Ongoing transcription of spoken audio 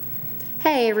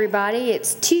Hey everybody,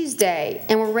 it's Tuesday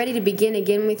and we're ready to begin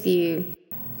again with you.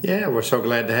 Yeah, we're so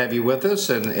glad to have you with us,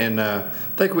 and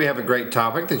think we have a great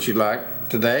topic that you'd like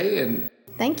today. And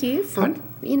thank you for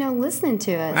listening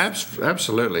to us.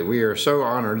 Absolutely, we are so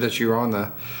honored that you're on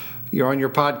your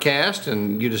podcast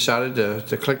and you decided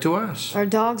to click to us. Our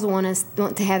dogs want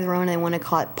to have their own. They want to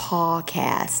call it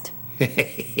Pawcast.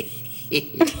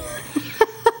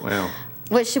 Well,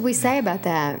 what should we say about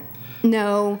that?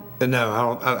 No,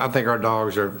 I think our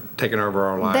dogs are taking over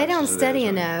our lives. They don't study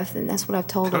enough, and that's what I've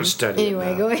told them. Don't study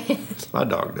anyway, enough. Go ahead. My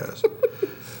dog does.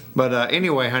 But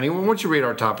anyway, honey, why don't you read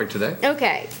our topic today?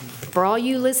 Okay. For all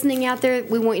you listening out there,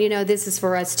 we want you to know this is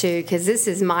for us too, because this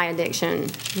is my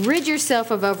addiction. Rid yourself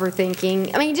of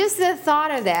overthinking. I mean, just the thought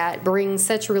of that brings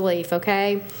such relief,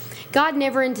 okay? God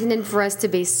never intended for us to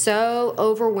be so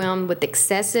overwhelmed with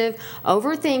excessive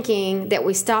overthinking that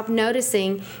we stop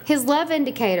noticing His love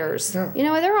indicators. Yeah.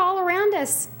 They're all around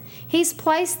us. He's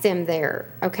placed them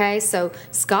there, okay? So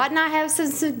Scott and I have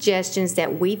some suggestions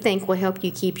that we think will help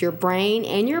you keep your brain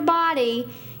and your body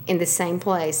in the same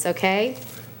place, okay?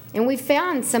 And we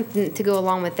found something to go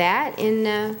along with that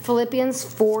in Philippians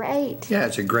 4:8. Yeah,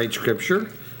 it's a great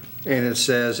scripture. And it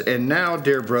says, "And now,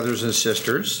 dear brothers and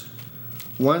sisters,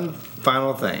 one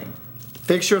final thing.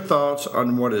 Fix your thoughts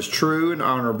on what is true and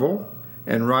honorable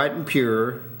and right and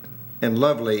pure and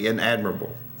lovely and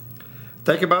admirable.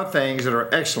 Think about things that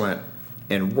are excellent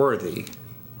and worthy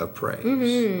of praise."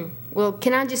 Mm-hmm. Well,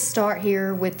 can I just start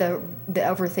here with the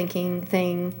overthinking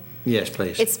thing? Yes,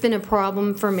 please. It's been a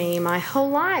problem for me my whole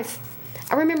life.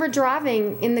 I remember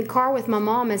driving in the car with my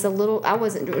mom as a little. I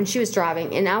wasn't when she was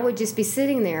driving, and I would just be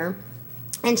sitting there,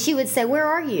 and she would say, "Where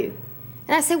are you?"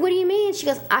 And I said, "What do you mean?"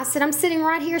 I said, "I'm sitting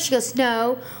right here." She goes,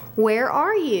 "No, where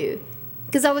are you?"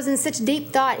 Because I was in such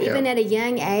deep thought, even at a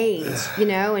young age,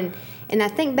 And I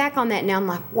think back on that now, I'm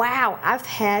like, wow, I've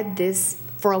had this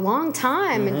for a long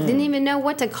time and didn't even know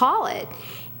what to call it.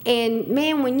 And,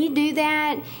 man, when you do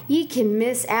that, you can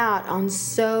miss out on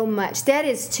so much. That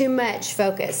is too much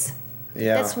focus.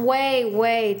 Yeah. That's way,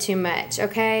 way too much,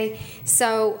 okay?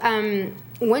 So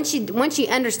once you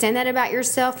understand that about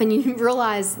yourself and you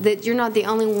realize that you're not the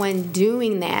only one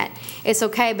doing that, it's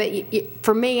okay. But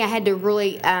for me, I had to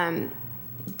really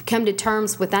come to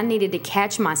terms with I needed to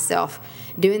catch myself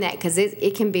doing that because it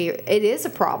is a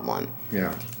problem.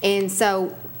 Yeah. And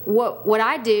so what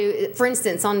I do, for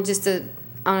instance, on just a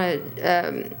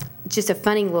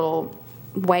funny little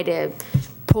way to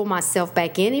pull myself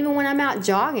back in, even when I'm out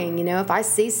jogging, if I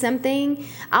see something,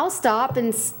 I'll stop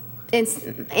and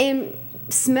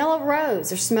smell a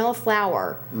rose or smell a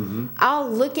flower. Mm-hmm. I'll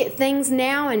look at things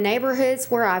now in neighborhoods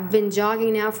where I've been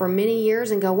jogging now for many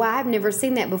years and go, wow, I've never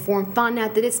seen that before, and find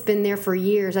out that it's been there for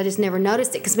years. I just never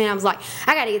noticed it because, man, I was like,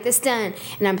 I got to get this done.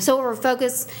 And I'm so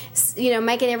over-focused,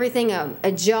 making everything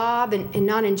a job and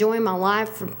not enjoying my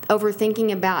life,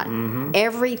 overthinking about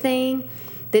everything,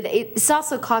 that it's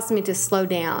also caused me to slow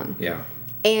down. Yeah.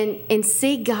 And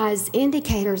see God's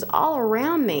indicators all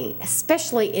around me,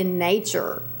 especially in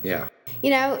nature. Yeah.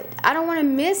 I don't want to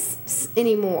miss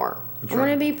anymore. That's I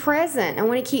want to be present. I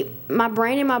want to keep my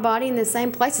brain and my body in the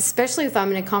same place, especially if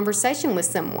I'm in a conversation with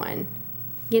someone,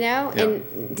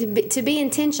 and to be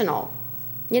intentional,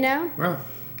 Well,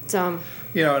 So,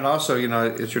 and also,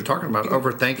 as you're talking about,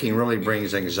 overthinking really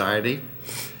brings anxiety.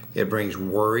 It brings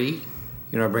worry.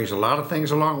 It brings a lot of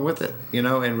things along with it,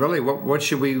 and really what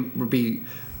should we be,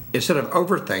 instead of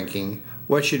overthinking,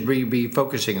 what should we be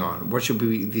focusing on? What should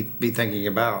we be thinking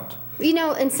about?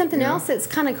 And something else that's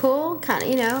kind of cool,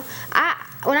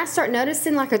 when I start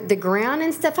noticing like the ground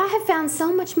and stuff, I have found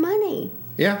so much money.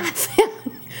 Yeah.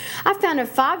 I found a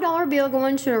 $5 bill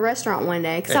going to a restaurant one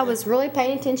day because I was really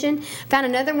paying attention. Found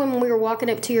another one when we were walking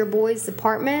up to your boy's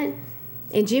apartment.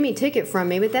 And Jimmy took it from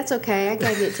me, but that's okay. I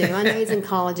gave it to him. I know he's in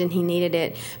college and he needed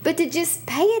it. But to just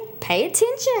pay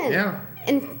attention. Yeah.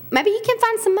 And maybe you can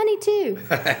find some money too.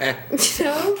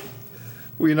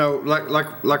 Well,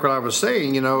 like what I was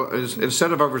saying,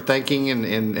 instead of overthinking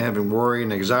and having worry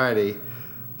and anxiety,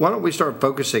 why don't we start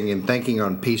focusing and thinking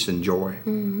on peace and joy?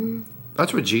 Mm-hmm.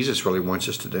 That's what Jesus really wants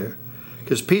us to do.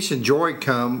 Because peace and joy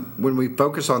come when we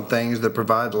focus on things that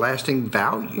provide lasting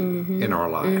value in our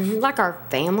life. Mm-hmm. Like our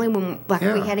family, we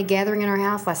had a gathering in our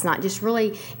house last night, just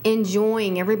really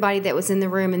enjoying everybody that was in the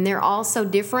room. And they're all so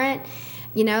different.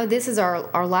 This is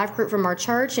our life group from our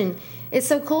church, and it's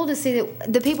so cool to see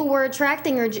that the people we're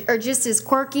attracting are just as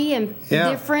quirky and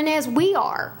different as we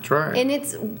are. That's right. And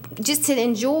it's just to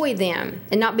enjoy them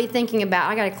and not be thinking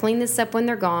about, I got to clean this up when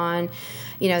they're gone.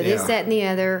 This, that, and the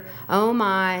other. Oh,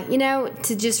 my.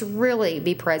 To just really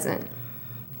be present.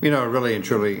 Really and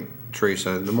truly,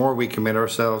 Teresa, the more we commit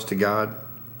ourselves to God,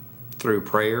 through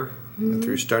prayer and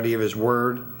through study of His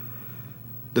Word,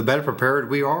 the better prepared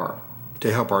we are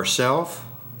to help ourselves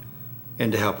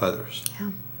and to help others.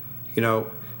 Yeah. You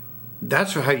know,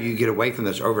 that's how you get away from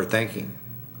this overthinking.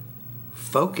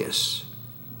 Focus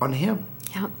on Him.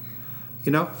 Yeah.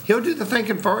 You know, He'll do the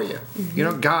thinking for you. You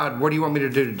know, God, what do you want me to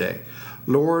do today?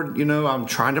 Lord, you know, I'm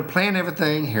trying to plan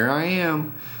everything. Here I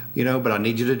am. You know, but I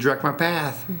need you to direct my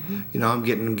path. You know, I'm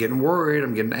getting worried.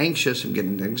 I'm getting anxious. I'm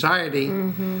getting anxiety.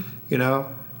 You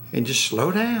know, and just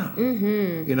slow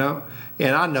down. You know,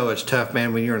 and I know it's tough,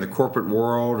 man, when you're in the corporate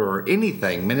world or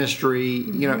anything, ministry.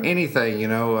 You know, anything. You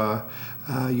know,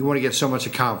 you want to get so much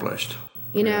accomplished.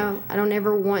 You know, I don't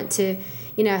ever want to,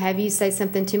 you know, have you say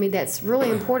something to me that's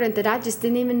really important that I just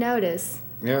didn't even notice.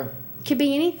 Yeah. Could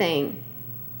be anything.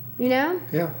 You know.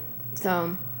 Yeah.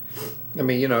 So. I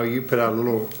mean, you know, you put out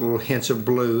little hints of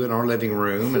blue in our living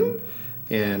room,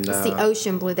 and It's the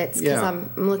ocean blue. That's because yeah.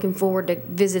 I'm looking forward to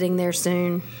visiting there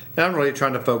soon. And I'm really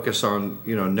trying to focus on,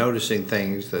 you know, noticing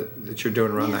things that you're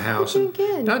doing around the house. You're doing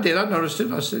good. And I did. I noticed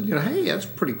it. I said, you know, hey, that's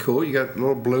pretty cool. You got a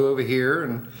little blue over here,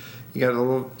 and you got a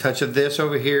little touch of this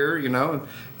over here, you know.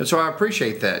 And so I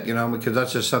appreciate that, you know, because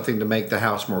that's just something to make the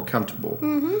house more comfortable.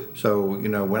 So, you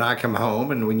know, when I come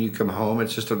home and when you come home,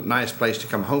 it's just a nice place to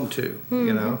come home to,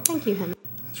 you know. Thank you, honey.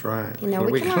 That's right. You know,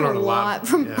 we can learn a lot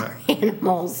from our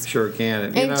animals. Sure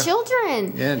can. And know,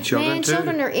 children. Yeah, and children Man, too.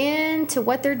 children are into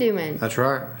what they're doing. That's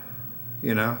right.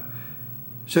 You know,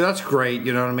 so that's great.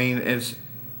 You know what I mean?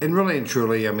 And really and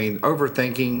truly, I mean,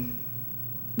 overthinking.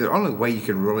 The only way you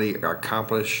can really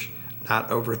accomplish not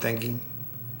overthinking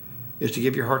is to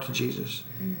give your heart to Jesus.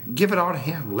 Give it all to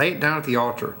Him. Lay it down at the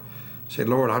altar. Say,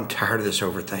 Lord, I'm tired of this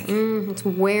overthinking. It's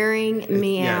wearing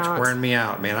me out. Yeah, it's wearing me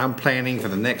out, man. I'm planning for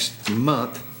the next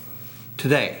month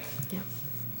today. Yeah.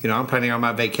 You know, I'm planning on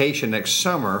my vacation next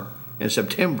summer in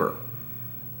September.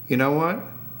 You know what?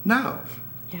 No.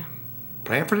 Yeah.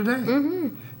 Plan for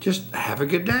today. Just have a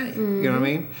good day. You know what I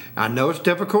mean? I know it's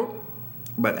difficult,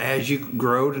 but as you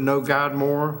grow to know God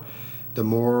more, the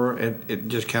more it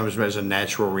just comes as a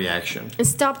natural reaction. And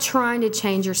stop trying to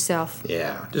change yourself.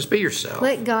 Yeah, just be yourself.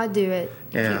 Let God do it.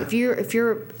 Yeah. If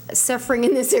you're suffering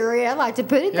in this area, I like to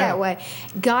put it Yeah. that way.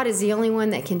 God is the only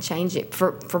one that can change it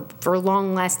for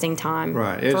long lasting time.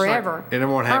 Right. It's Forever. and it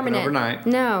won't happen Permanent. overnight.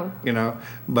 No. You know,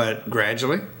 but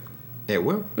gradually, it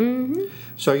will.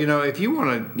 So, you know, if you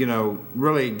want to, you know,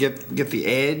 really get the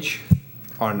edge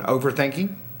on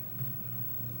overthinking,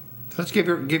 let's give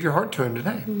your heart to Him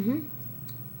today.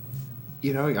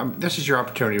 You know, this is your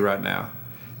opportunity right now.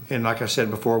 And like I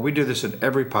said before, we do this at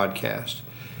every podcast.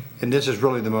 And this is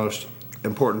really the most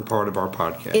important part of our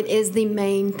podcast. It is the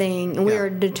main thing. And we Yeah. are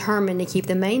determined to keep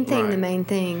the main thing Right. the main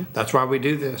thing. That's why we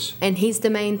do this. And He's the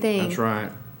main thing. That's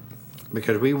right.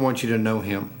 Because we want you to know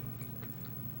Him,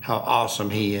 how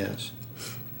awesome He is.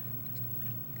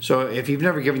 So if you've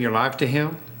never given your life to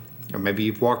Him, or maybe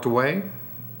you've walked away,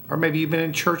 or maybe you've been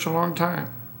in church a long time,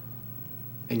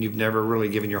 and you've never really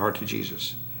given your heart to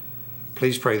Jesus,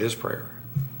 please pray this prayer.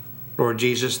 Lord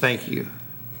Jesus, thank you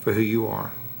for who you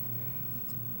are.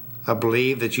 I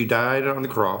believe that you died on the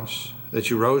cross, that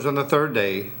you rose on the third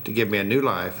day to give me a new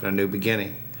life and a new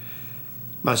beginning.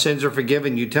 My sins are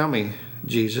forgiven. You tell me,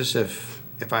 Jesus, if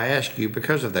I ask you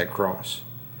because of that cross.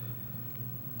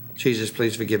 Jesus,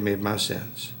 please forgive me of my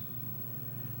sins.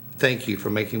 Thank you for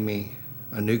making me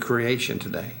a new creation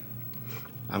today.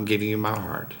 I'm giving you my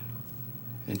heart.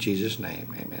 In Jesus'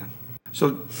 name, amen.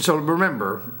 So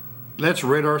remember, let's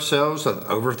rid ourselves of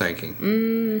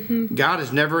overthinking. God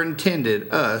has never intended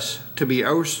us to be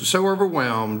so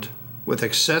overwhelmed with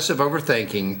excessive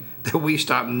overthinking that we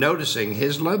stop noticing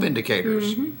His love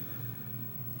indicators.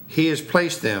 He has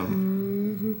placed them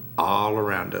all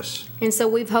around us. And so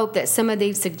we've hoped that some of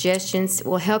these suggestions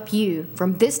will help you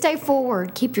from this day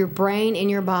forward keep your brain and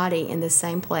your body in the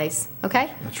same place.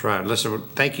 Okay? That's right. Listen,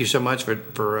 thank you so much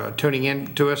for tuning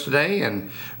in to us today. And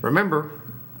remember,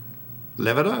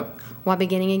 live it up. While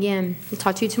beginning again. We'll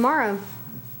talk to you tomorrow.